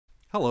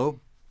Hello,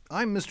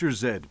 I'm Mr.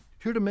 Zed,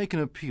 here to make an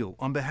appeal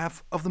on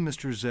behalf of the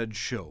Mr. Zed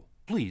show.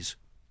 Please,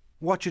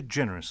 watch it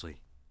generously.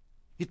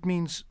 It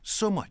means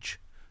so much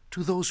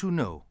to those who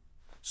know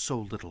so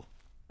little.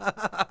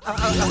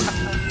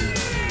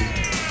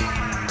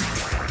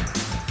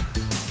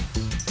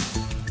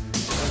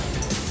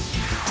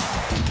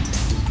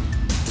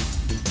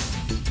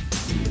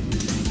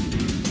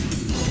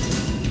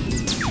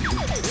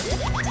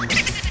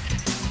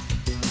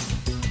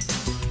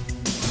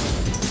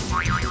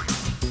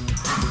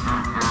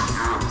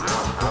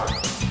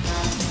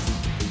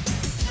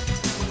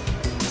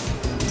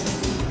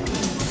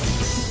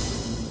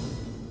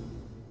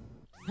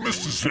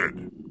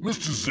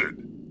 Mr. Zed,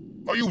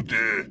 are you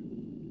there?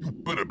 You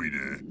better be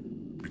there,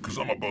 because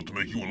I'm about to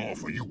make you an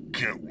offer you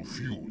can't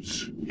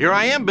refuse. Here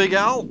I am, Big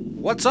Al.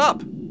 What's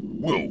up?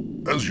 Well,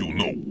 as you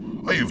know,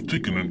 I have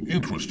taken an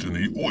interest in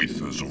the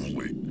Earth as of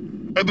late,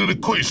 and it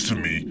occurs to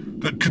me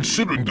that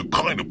considering the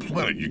kind of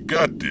planet you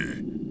got there,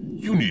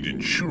 you need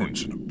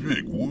insurance in a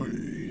big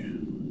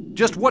way.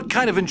 Just what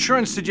kind of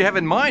insurance did you have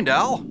in mind,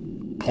 Al?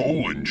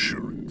 Pole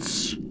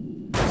insurance.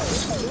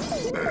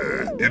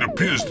 It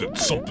appears that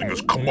something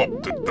has come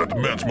up that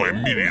demands my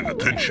immediate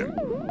attention.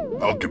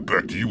 I'll get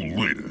back to you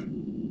later.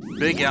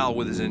 Big Al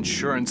with his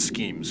insurance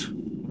schemes.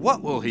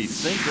 What will he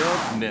think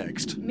of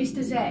next?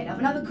 Mr. Zed, I've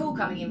another call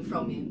coming in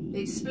from you.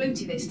 It's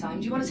Splooty this time.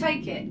 Do you want to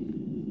take it?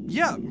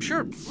 Yeah,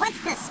 sure.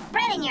 What's the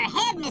spread in your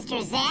head,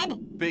 Mr. Zed?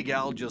 Big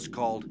Al just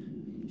called.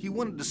 He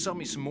wanted to sell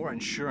me some more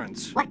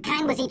insurance. What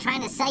kind was he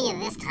trying to sell you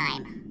this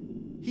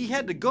time? He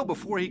had to go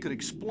before he could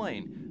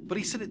explain, but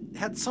he said it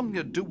had something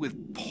to do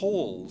with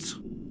poles.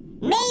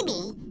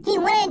 Maybe he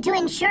wanted to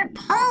insure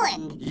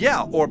Poland.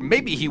 Yeah, or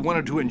maybe he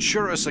wanted to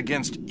insure us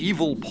against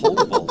evil pole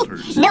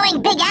vaulters.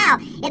 Knowing Big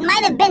Al, it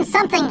might have been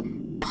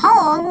something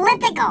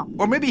political.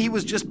 Or maybe he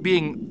was just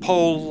being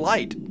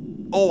polite.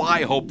 Oh,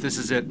 I hope this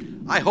is it.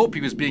 I hope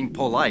he was being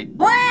polite.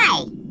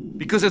 Why?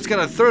 Because it's got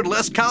a third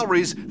less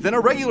calories than a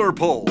regular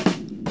pole.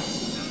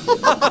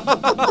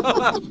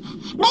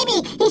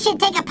 Maybe he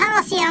should take a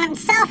policy on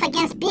himself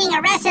against being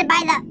arrested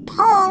by the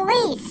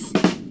police.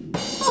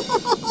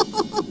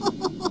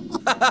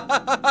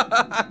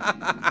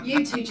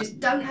 You two just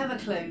don't have a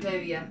clue, do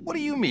you? What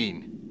do you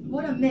mean?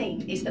 What I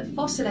mean is that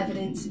fossil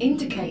evidence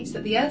indicates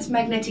that the Earth's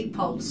magnetic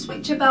poles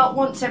switch about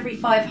once every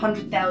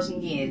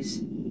 500,000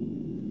 years.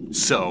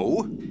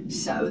 So?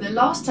 So, the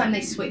last time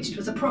they switched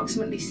was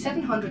approximately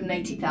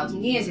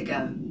 780,000 years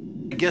ago.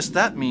 I guess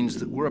that means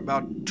that we're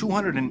about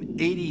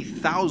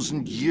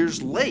 280,000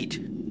 years late.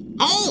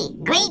 Hey,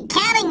 great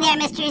counting there,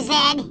 Mr.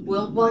 Zed.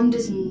 Will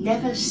wonders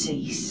never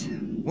cease?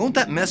 Won't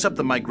that mess up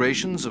the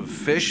migrations of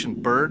fish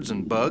and birds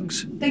and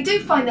bugs? They do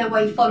find their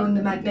way following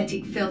the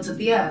magnetic fields of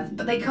the Earth,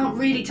 but they can't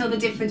really tell the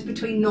difference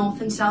between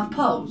North and South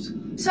poles.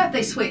 So if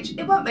they switch,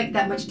 it won't make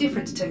that much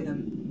difference to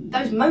them.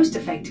 Those most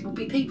affected will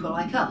be people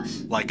like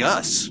us. Like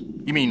us?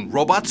 You mean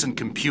robots and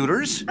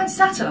computers? And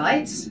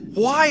satellites.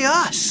 Why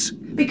us?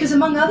 Because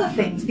among other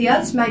things, the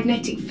Earth's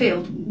magnetic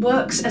field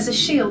works as a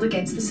shield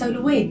against the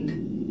solar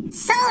wind.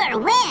 Solar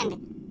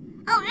wind?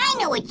 Oh,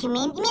 I know what you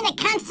mean. You mean the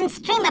constant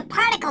stream of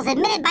particles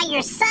emitted by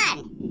your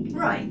sun.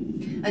 Right.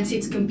 And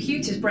since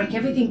computers break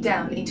everything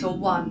down into a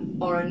 1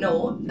 or a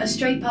 0, a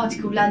stray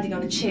particle landing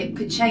on a chip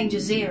could change a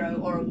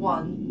 0 or a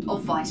 1, or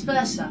vice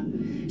versa.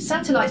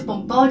 Satellites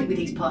bombarded with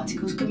these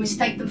particles could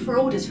mistake them for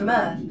orders from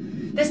Earth.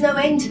 There's no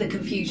end to the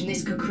confusion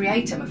this could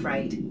create, I'm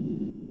afraid.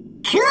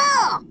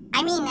 Cool!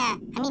 I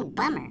mean,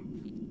 bummer.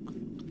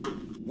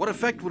 What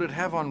effect would it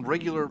have on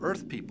regular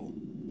Earth people?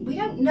 We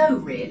don't know,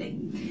 really.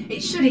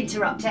 It should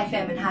interrupt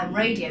FM and ham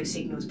radio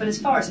signals, but as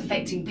far as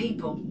affecting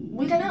people,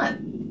 we don't know.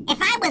 If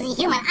I was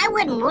a human, I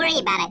wouldn't worry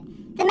about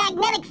it. The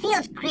magnetic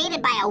fields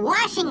created by a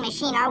washing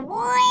machine are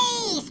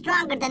way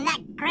stronger than that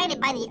created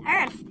by the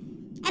Earth.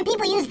 And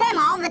people use them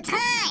all the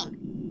time.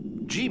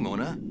 Gee,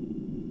 Mona,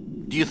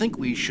 do you think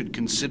we should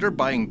consider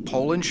buying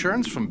pole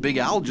insurance from Big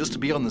Al just to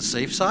be on the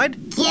safe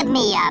side? Give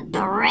me a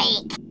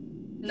break.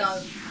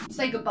 No.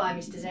 Say goodbye,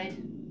 Mr.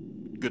 Zed.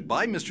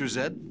 Goodbye, Mr.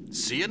 Zed.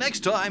 See you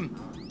next time.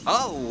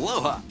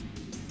 Aloha!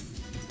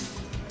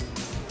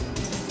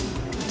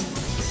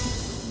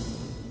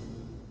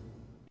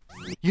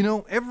 You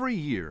know, every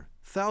year,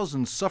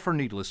 thousands suffer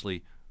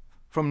needlessly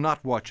from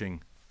not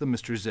watching the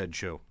Mr. Zed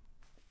show.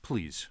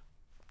 Please,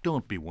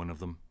 don't be one of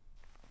them.